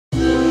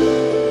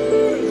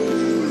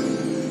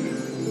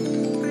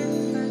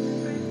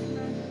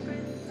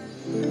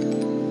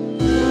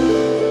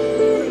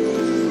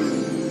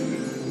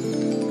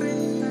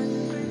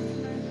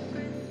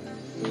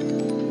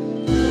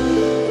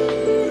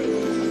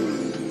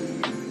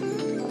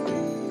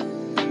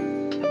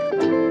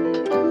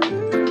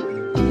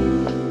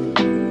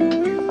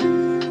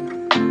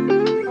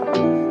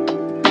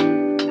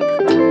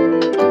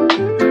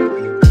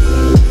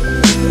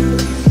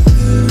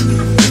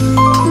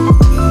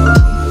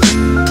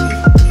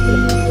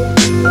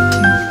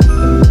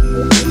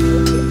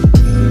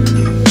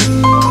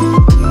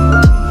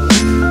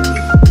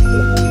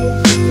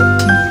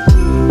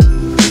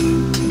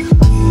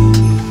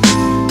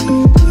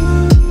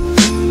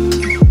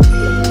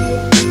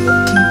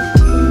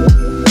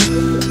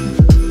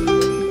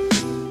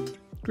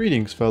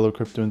Greetings fellow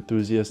crypto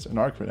enthusiasts and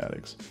Ark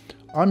fanatics.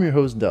 I'm your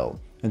host Del,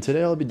 and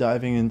today I'll be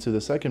diving into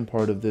the second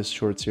part of this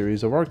short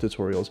series of Ark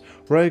tutorials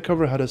where I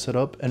cover how to set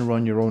up and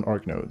run your own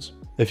Ark nodes.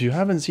 If you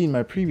haven't seen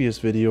my previous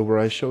video where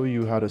I show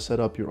you how to set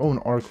up your own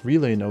Ark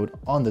relay node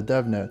on the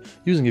DevNet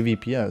using a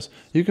VPS,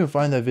 you can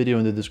find that video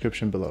in the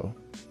description below.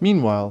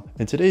 Meanwhile,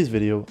 in today's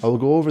video, I will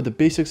go over the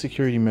basic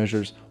security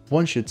measures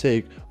one should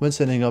take when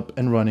setting up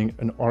and running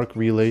an Ark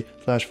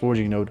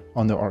relay/forging node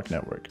on the Ark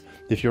network.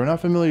 If you're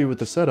not familiar with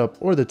the setup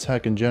or the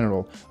tech in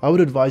general, I would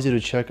advise you to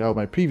check out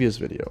my previous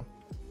video.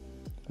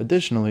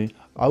 Additionally,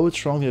 I would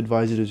strongly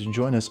advise you to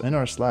join us in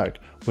our Slack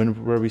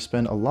where we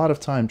spend a lot of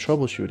time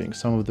troubleshooting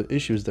some of the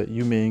issues that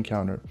you may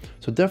encounter.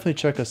 So definitely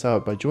check us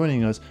out by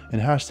joining us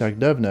in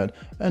 #DevNet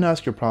and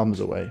ask your problems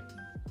away.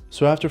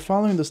 So after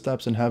following the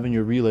steps and having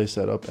your relay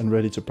set up and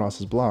ready to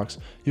process blocks,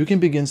 you can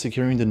begin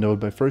securing the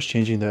node by first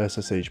changing the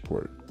SSH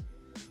port.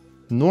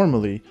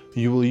 Normally,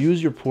 you will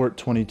use your port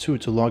 22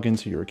 to log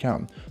into your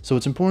account, so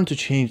it's important to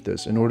change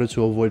this in order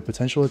to avoid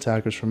potential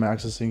attackers from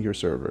accessing your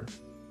server.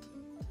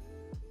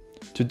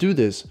 To do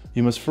this,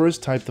 you must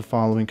first type the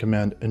following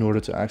command in order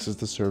to access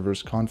the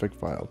server's config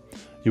file.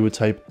 You would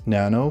type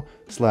nano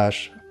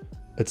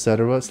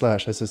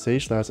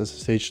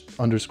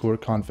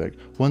 /etc/ssh/ssh_config.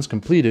 Once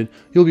completed,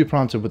 you'll be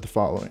prompted with the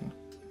following.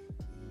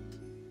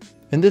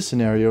 In this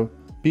scenario,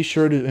 be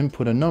sure to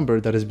input a number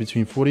that is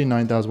between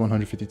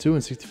 49,152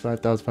 and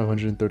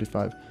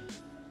 65,535.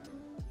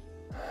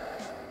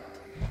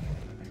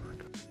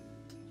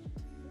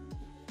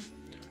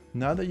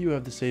 Now that you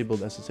have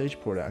disabled SSH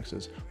port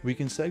access, we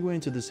can segue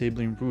into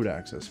disabling root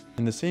access.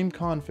 In the same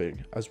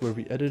config as where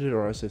we edited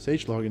our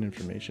SSH login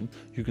information,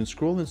 you can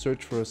scroll and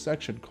search for a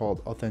section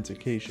called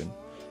Authentication.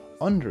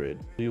 Under it,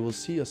 you will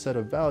see a set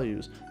of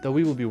values that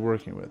we will be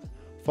working with.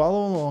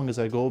 Follow along as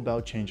I go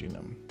about changing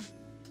them.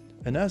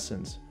 In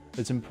essence,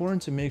 it's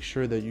important to make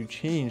sure that you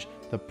change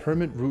the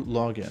permit root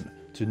login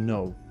to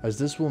no, as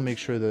this will make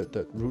sure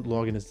that root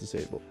login is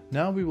disabled.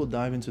 Now we will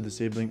dive into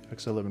disabling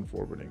X11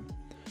 forwarding.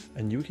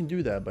 And you can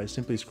do that by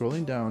simply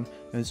scrolling down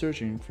and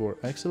searching for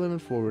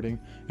X11 forwarding,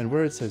 and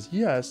where it says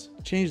yes,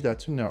 change that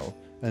to no.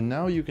 And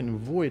now you can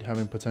avoid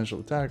having potential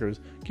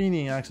attackers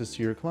gaining access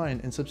to your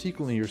client and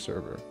subsequently your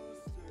server.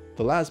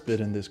 The last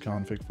bit in this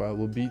config file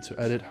will be to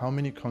edit how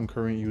many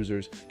concurrent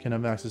users can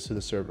have access to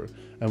the server,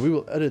 and we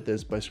will edit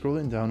this by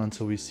scrolling down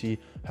until we see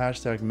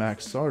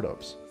 #max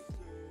startups.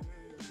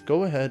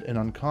 Go ahead and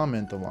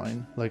uncomment the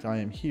line, like I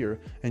am here,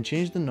 and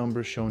change the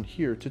number shown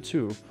here to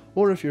 2,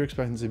 or if you're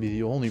expecting to be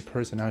the only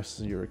person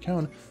accessing your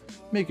account,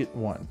 make it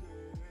 1.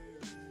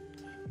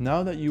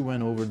 Now that you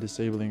went over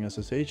disabling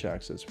SSH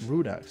access,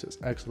 root access,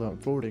 X11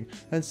 forwarding,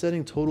 and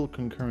setting total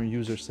concurrent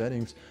user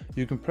settings,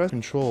 you can press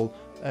Ctrl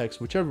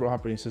X, whichever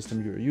operating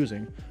system you are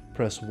using,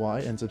 press Y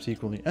and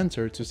subsequently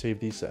enter to save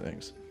these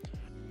settings.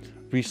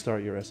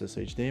 Restart your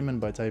SSH daemon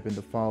by typing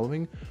the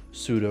following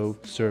sudo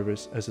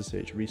service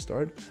ssh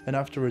restart and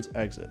afterwards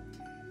exit.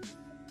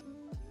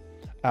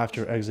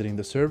 After exiting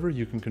the server,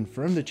 you can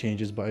confirm the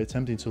changes by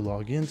attempting to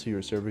log into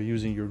your server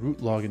using your root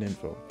login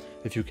info.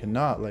 If you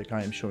cannot, like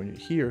I am showing you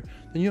here,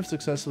 then you have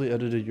successfully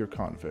edited your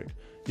config.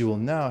 You will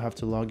now have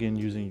to log in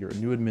using your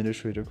new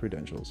administrator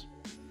credentials.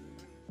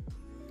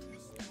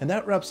 And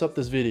that wraps up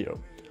this video.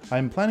 I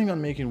am planning on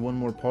making one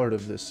more part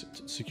of this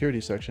security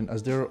section,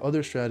 as there are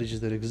other strategies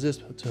that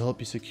exist to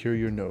help you secure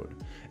your node.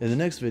 In the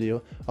next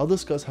video, I'll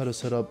discuss how to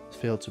set up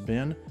fail to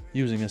ban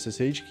using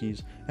SSH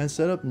keys and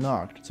set up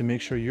knock to make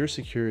sure your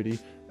security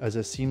is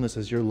as seamless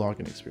as your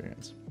login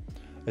experience.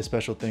 A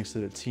special thanks to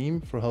the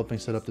team for helping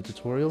set up the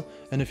tutorial,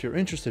 and if you're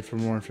interested for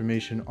more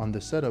information on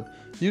this setup,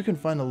 you can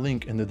find a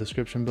link in the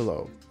description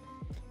below.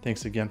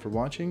 Thanks again for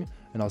watching,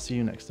 and I'll see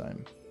you next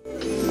time.